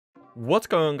What's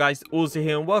going on, guys? Auzio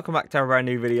here and welcome back to a brand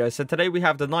new video. So today we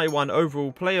have the 91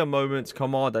 overall player moments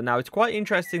Kamada. Now it's quite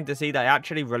interesting to see they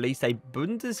actually released a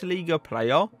Bundesliga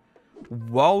player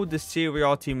while the Serie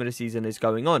A team of the season is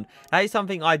going on. That is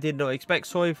something I did not expect.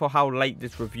 Sorry for how late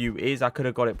this review is. I could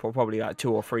have got it for probably like 2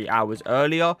 or 3 hours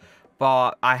earlier,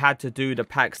 but I had to do the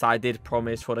packs that I did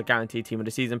promise for the guaranteed team of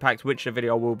the season packs, which the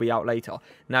video will be out later.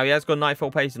 Now, he has got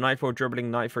 94 pace, 94 dribbling,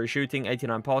 93 shooting,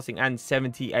 89 passing, and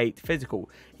 78 physical.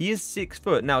 He is 6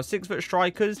 foot. Now, 6 foot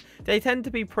strikers, they tend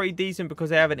to be pretty decent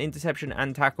because they have an interception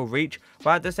and tackle reach,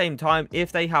 but at the same time,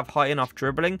 if they have high enough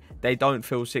dribbling, they don't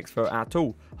feel 6 foot at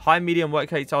all. High medium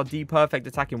work rates are the perfect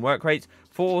attacking work rates.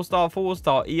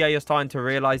 4-star, EA is starting to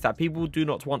realize that people do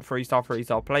not want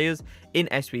 3-star players in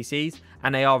SBCs,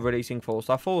 and they are releasing 4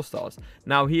 stars.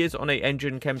 Now, he is on a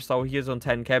engine chem style, he is on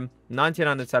 10 chem,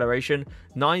 99 acceleration,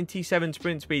 97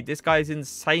 sprint speed. This guy is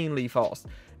insanely fast.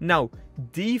 Now,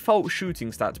 default shooting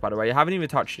stats, by the way, I haven't even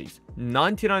touched these.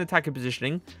 99 attacking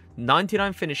positioning,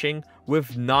 99 finishing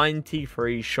with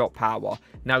 93 shot power.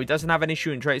 Now, he doesn't have any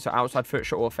shooting traits, so outside foot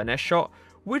shot or finesse shot,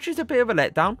 which is a bit of a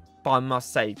letdown, but I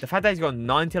must say, the fact that he's got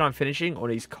 99 finishing on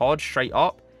his card straight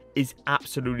up is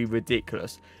absolutely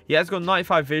ridiculous. He has got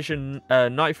 95 vision,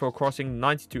 94 crossing,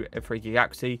 92 free kick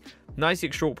accuracy,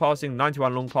 96 short passing,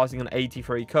 91 long passing, and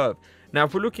 83 curve. Now,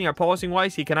 if we're looking at passing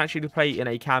wise, he can actually play in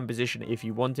a cam position if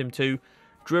you want him to.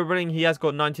 Dribbling, he has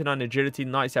got 99 agility,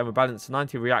 97 balance,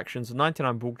 90 reactions,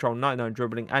 99 ball control, 99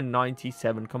 dribbling, and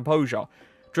 97 composure.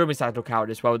 Dribbling stats look out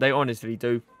as well, they honestly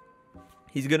do.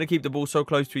 He's going to keep the ball so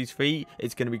close to his feet.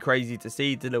 It's going to be crazy to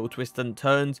see the little twists and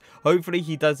turns. Hopefully,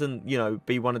 he doesn't,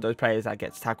 be one of those players that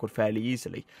gets tackled fairly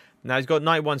easily. Now, he's got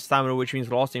 91 stamina, which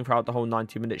means lasting throughout the whole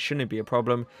 90 minutes shouldn't be a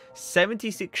problem.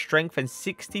 76 strength and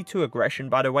 62 aggression,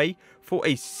 by the way, for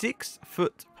a 6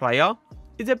 foot player.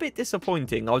 It's a bit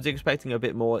disappointing. I was expecting a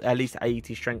bit more, at least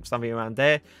 80 strength, something around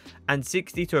there. And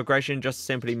 62 aggression just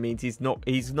simply means he's not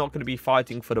going to be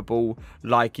fighting for the ball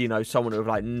like, someone with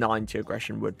like 90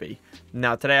 aggression would be.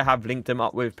 Now, today I have linked him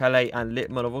up with Pele and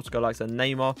Litman. I've also got like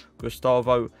Neymar,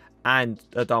 Gustavo, and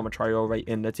Adama Traore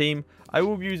in the team. I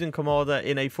will be using Kamada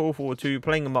in a 4-4-2,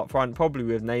 playing him up front, probably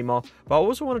with Neymar. But I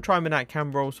also want to try him in that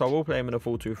cam role, so I will play him in a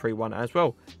 4-2-3-1 as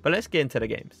well. But let's get into the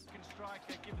games.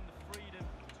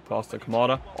 Pass to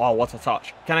Kamada. Oh, what a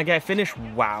touch. Can I get a finish?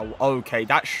 Wow. Okay,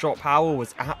 that shot power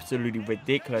was absolutely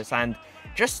ridiculous. And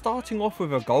just starting off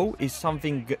with a goal is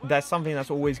something that's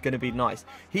always going to be nice.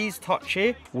 His touch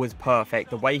here was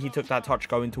perfect. The way he took that touch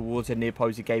going towards the near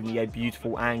post, it gave me a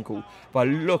beautiful angle. But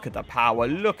look at the power.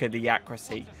 Look at the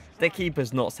accuracy. The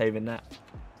keeper's not saving that.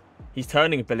 His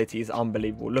turning ability is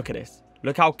unbelievable. Look at this.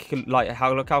 Look how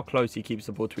close he keeps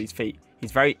the ball to his feet.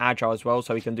 He's very agile as well,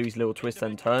 so he can do his little twists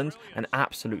and turns and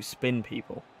absolute spin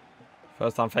people.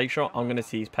 First time fake shot. I'm going to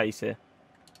see his pace here.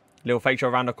 Little fake shot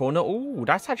around the corner. Ooh,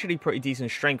 that's actually pretty decent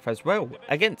strength as well.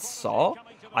 Against Saar,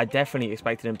 I definitely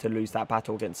expected him to lose that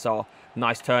battle against Saar.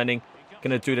 Nice turning.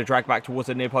 Going to do the drag back towards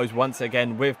the near post once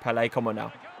again with Pele. Come on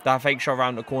now. That fake shot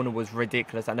around the corner was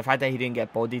ridiculous, and the fact that he didn't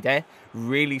get bodied there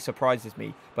really surprises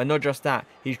me. But not just that,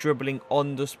 he's dribbling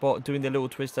on the spot, doing the little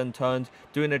twists and turns,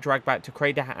 doing a drag back to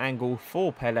create that angle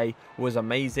for Pele was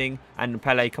amazing. And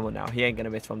Pele, come on now, he ain't going to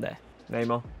miss from there.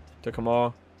 Neymar to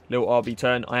Mohr, little RB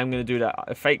turn. I am going to do that.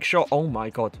 A fake shot, oh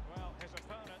my god.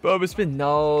 Berber spin,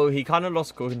 no, he kind of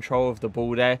lost control of the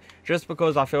ball there, just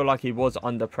because I feel like he was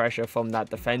under pressure from that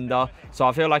defender. So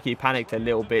I feel like he panicked a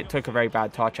little bit, took a very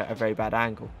bad touch at a very bad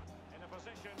angle.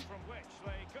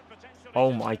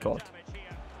 Oh my god.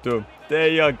 Dude, there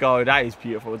you go, that is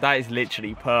beautiful, that is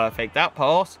literally perfect. That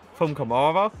pass from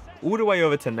Kamada all the way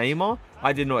over to Neymar,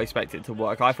 I did not expect it to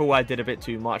work. I thought I did a bit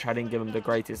too much, I didn't give him the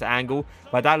greatest angle,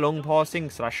 but that long passing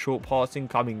 / short passing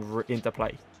coming into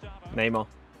play. Neymar.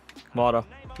 Kamada,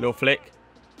 little flick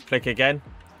again.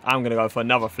 I'm gonna go for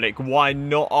another flick. Why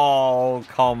not? Oh,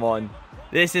 come on.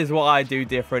 This is what I do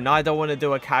different. I don't want to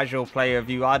do a casual play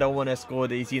review. I don't want to score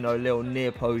these, little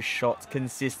near post shots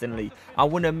consistently. I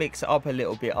want to mix it up a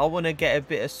little bit. I want to get a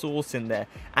bit of sauce in there.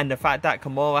 And the fact that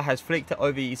Kamada has flicked it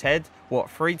over his head, what,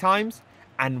 3 times?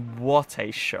 And what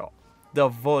a shot. The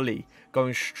volley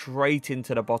going straight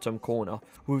into the bottom corner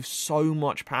with so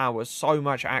much power, so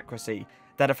much accuracy,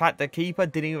 that the fact the keeper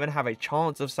didn't even have a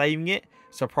chance of saving it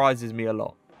surprises me a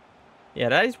lot. Yeah,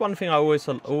 that is one thing I always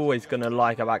going to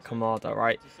like about Kamada,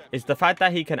 right? Is the fact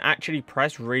that he can actually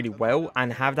press really well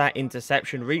and have that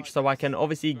interception reach, so I can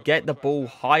obviously get the ball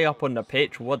high up on the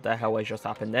pitch. What the hell has just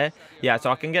happened there? Yeah, so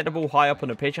I can get the ball high up on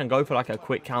the pitch and go for like a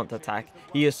quick counter attack.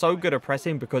 He is so good at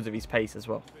pressing because of his pace as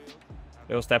well.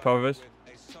 Little step overs.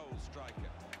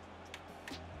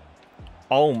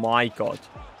 Oh my god.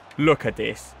 Look at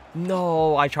this.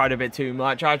 No, I tried a bit too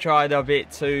much.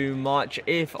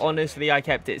 If, honestly, I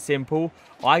kept it simple,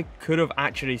 I could have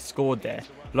actually scored there.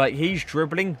 Like, he's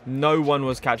dribbling. No one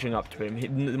was catching up to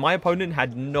him. My opponent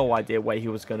had no idea where he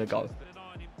was going to go.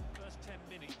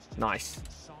 Nice.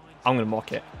 I'm going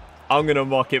to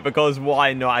mock it. Because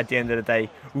why not at the end of the day?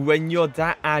 When you're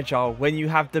that agile, when you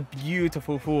have the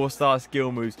beautiful 4-star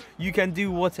skill moves, you can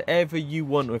do whatever you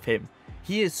want with him.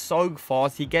 He is so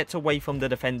fast. He gets away from the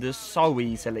defenders so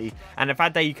easily. And the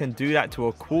fact that you can do that to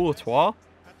a Courtois,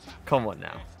 come on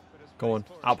now. Go on.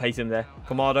 Outpace him there.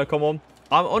 Kamada, come on.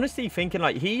 I'm honestly thinking,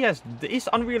 like, he has this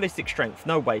unrealistic strength.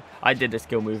 No way. I did a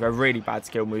skill move, a really bad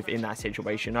skill move in that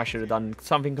situation. I should have done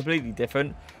something completely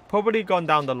different. Probably gone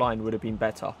down the line would have been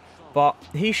better. But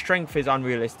his strength is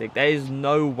unrealistic. There is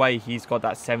no way he's got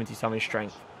that 70-something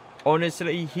strength.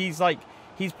 Honestly, he's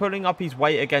pulling up his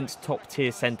weight against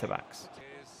top-tier centre-backs.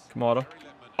 Kamada.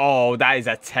 Oh, that is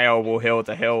a terrible hill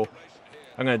to hill.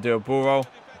 I'm going to do a bull roll.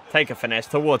 Take a finesse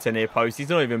towards a near post. He's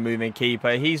not even moving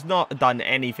keeper. He's not done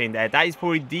anything there. That is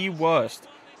probably the worst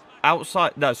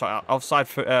outside. No, sorry, offside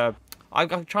foot.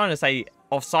 I'm trying to say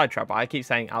offside trap, but I keep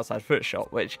saying outside foot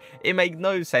shot, which it makes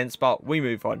no sense. But we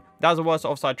move on. That was the worst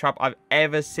offside trap I've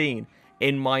ever seen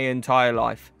in my entire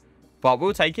life. But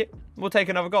we'll take it. We'll take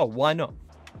another goal. Why not?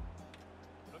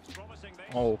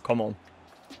 Oh, come on.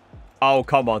 Oh,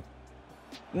 come on.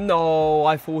 No,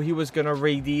 I thought he was going to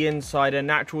read the inside. A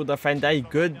natural defender, a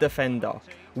good defender,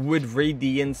 would read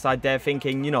the inside there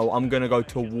thinking, you know, I'm going to go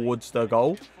towards the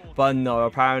goal. But no,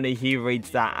 apparently he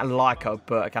reads that like a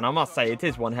book. And I must say, it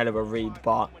is one hell of a read.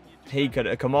 But he could,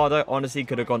 Kamada honestly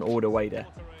could have gone all the way there.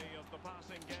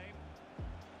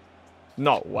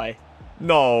 No way.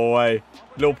 No way.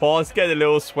 Little pass, get a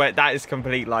little sweat. That is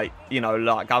complete, like, you know,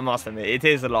 luck. I must admit, it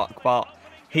is a luck. But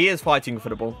he is fighting for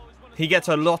the ball. He gets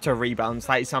a lot of rebounds.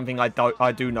 That is something I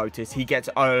do notice. He gets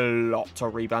a lot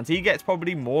of rebounds. He gets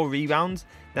probably more rebounds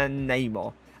than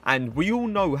Neymar. And we all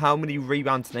know how many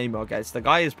rebounds Neymar gets. The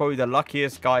guy is probably the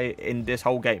luckiest guy in this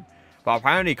whole game. But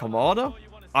apparently Kamada,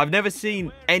 I've never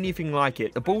seen anything like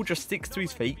it. The ball just sticks to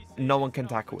his feet and no one can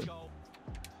tackle him.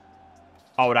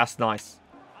 Oh, that's nice.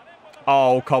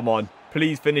 Oh, come on.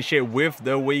 Please finish it with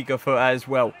the weaker foot as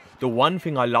well. The one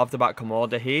thing I loved about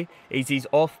Kamada here is his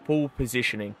off-ball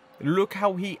positioning. Look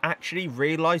how he actually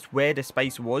realised where the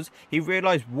space was. He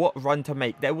realised what run to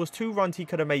make. There was 2 runs he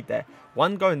could have made there.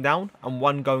 One going down and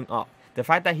one going up. The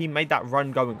fact that he made that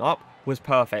run going up was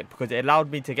perfect because it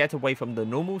allowed me to get away from the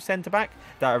normal centre-back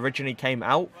that originally came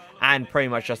out and pretty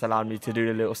much just allowed me to do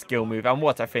the little skill move. And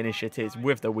what a finish it is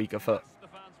with the weaker foot.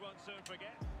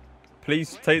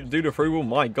 Please do the through ball.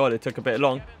 My God, it took a bit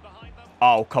long.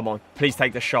 Oh, come on. Please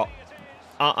take the shot.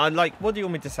 Like, what do you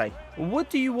want me to say?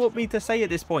 What do you want me to say at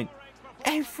this point?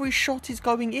 Every shot is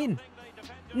going in.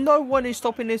 No one is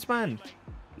stopping this man.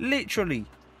 Literally.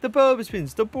 The Berber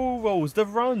spins, the ball rolls, the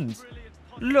runs.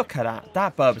 Look at that.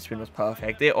 That Berber spin was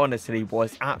perfect. It honestly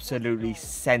was absolutely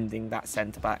sending that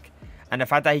centre-back. And the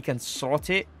fact that he can slot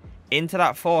it into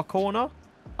that far corner,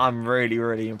 I'm really,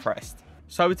 really impressed.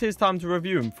 So it is time to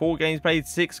review him. 4 games played,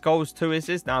 6 goals, 2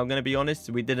 assists. Now, I'm going to be honest,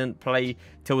 we didn't play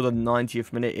till the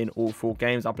 90th minute in all 4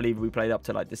 games. I believe we played up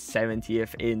to like the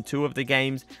 70th in 2 of the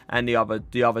games. And the other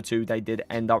 2, they did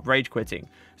end up rage quitting.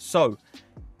 So,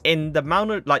 in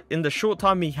the short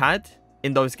time he had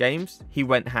in those games, he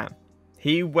went ham.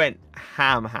 He went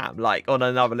ham, like on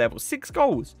another level. 6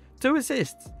 goals, 2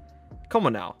 assists. Come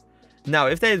on now. Now,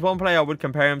 if there's one player I would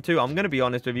compare him to, I'm going to be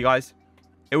honest with you guys,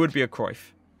 it would be a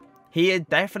Cruyff. He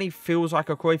definitely feels like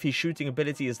a Cruyff. His shooting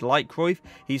ability is like Cruyff.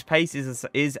 His pace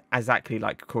is exactly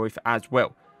like Cruyff as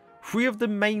well. 3 of the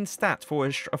main stats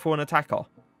for an attacker.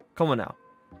 Come on now.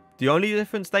 The only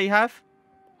difference they have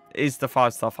is the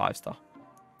 5-star, 5-star.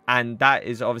 And that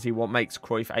is obviously what makes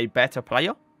Cruyff a better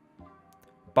player.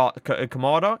 But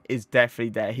Kamada is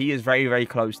definitely there. He is very, very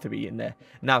close to being there.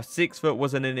 Now, 6 foot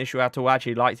wasn't an issue at all. I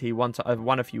actually liked he won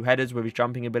a few headers with his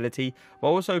jumping ability, but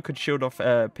also could shield off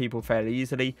people fairly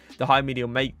easily. The high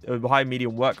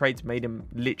medium work rates made him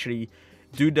literally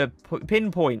do the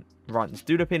pinpoint runs.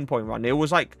 It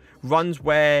was like runs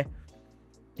where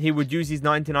he would use his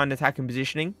 99 attacking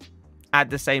positioning at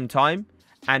the same time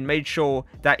and made sure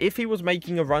that if he was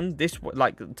making a run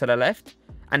like to the left,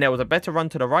 and there was a better run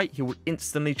to the right, he would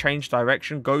instantly change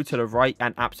direction, go to the right,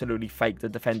 and absolutely fake the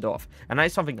defender off. And that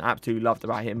is something I absolutely loved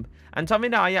about him. And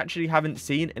something that I actually haven't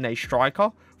seen in a striker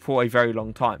for a very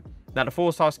long time. Now, the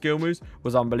 4-star skill moves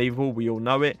was unbelievable. We all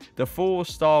know it. The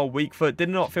 4-star weak foot did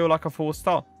not feel like a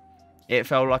 4-star. It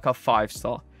felt like a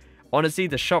 5-star. Honestly,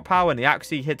 the shot power and the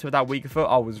accuracy hit with that weaker foot,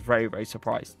 I was very, very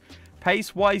surprised.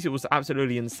 Pace-wise, it was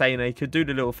absolutely insane. He could do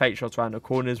the little fake shots around the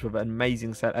corners with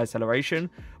amazing acceleration.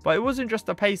 But it wasn't just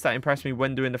the pace that impressed me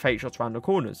when doing the fake shots around the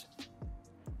corners.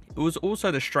 It was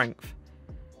also the strength.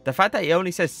 The fact that he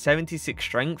only says 76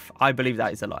 strength, I believe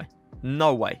that is a lie.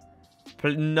 No way.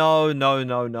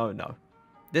 No.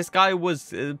 This guy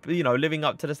was, you know, living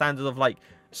up to the standards of, like,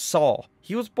 Saw.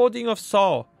 He was bodying off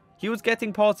Saw. He was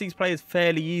getting past these players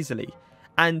fairly easily.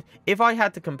 And if I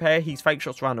had to compare his fake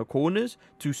shots around the corners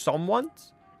to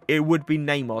someone's, it would be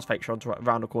Neymar's fake shots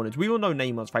around the corners. We all know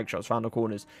Neymar's fake shots around the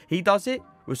corners. He does it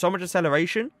with so much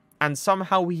acceleration, and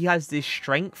somehow he has this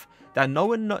strength that no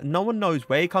one knows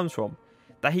where it comes from.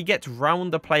 That he gets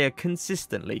round the player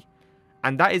consistently.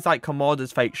 And that is like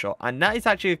Kamada's fake shot. And that is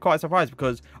actually quite a surprise,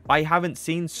 because I haven't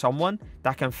seen someone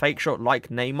that can fake shot like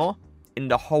Neymar in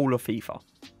the whole of FIFA.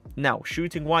 Now,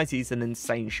 shooting-wise, he's an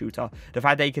insane shooter. The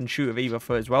fact that he can shoot with either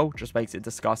foot as well just makes it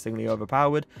disgustingly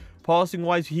overpowered.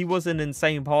 Passing-wise, he was an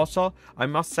insane passer. I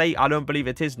must say, I don't believe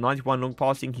it is 91 long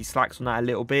passing. He slacks on that a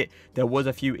little bit. There was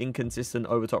a few inconsistent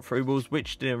over-top through balls,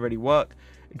 which didn't really work.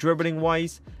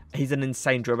 Dribbling-wise, he's an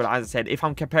insane dribbler. As I said, if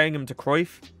I'm comparing him to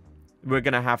Cruyff, we're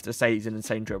going to have to say he's an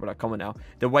insane dribbler. Come on now.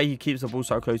 The way he keeps the ball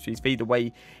so close to his feet, the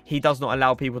way he does not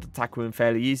allow people to tackle him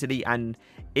fairly easily, and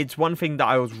it's one thing that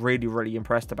I was really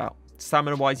impressed about.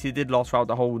 Stamina-wise, he did last throughout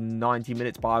the whole 90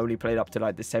 minutes, but I only played up to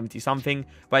like the 70-something,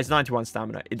 but it's 91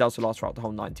 stamina. It does last throughout the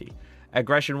whole 90.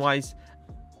 Aggression-wise,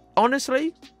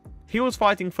 honestly, he was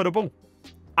fighting for the ball.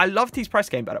 I loved his press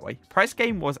game, by the way. Press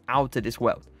game was out of this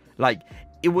world. Like,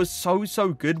 it was so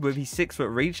good with his 6-foot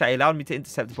reach that it allowed me to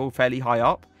intercept the ball fairly high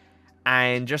up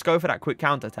and just go for that quick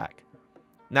counter-attack.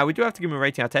 Now, we do have to give him a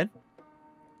rating out of 10.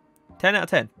 10 out of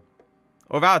 10.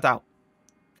 Without a doubt.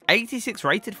 86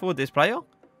 rated for this player?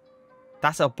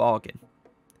 That's a bargain.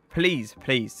 Please,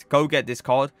 go get this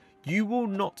card. You will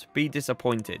not be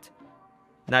disappointed.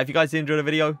 Now, if you guys did enjoy the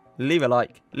video, leave a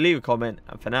like, leave a comment,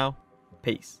 and for now,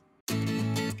 peace.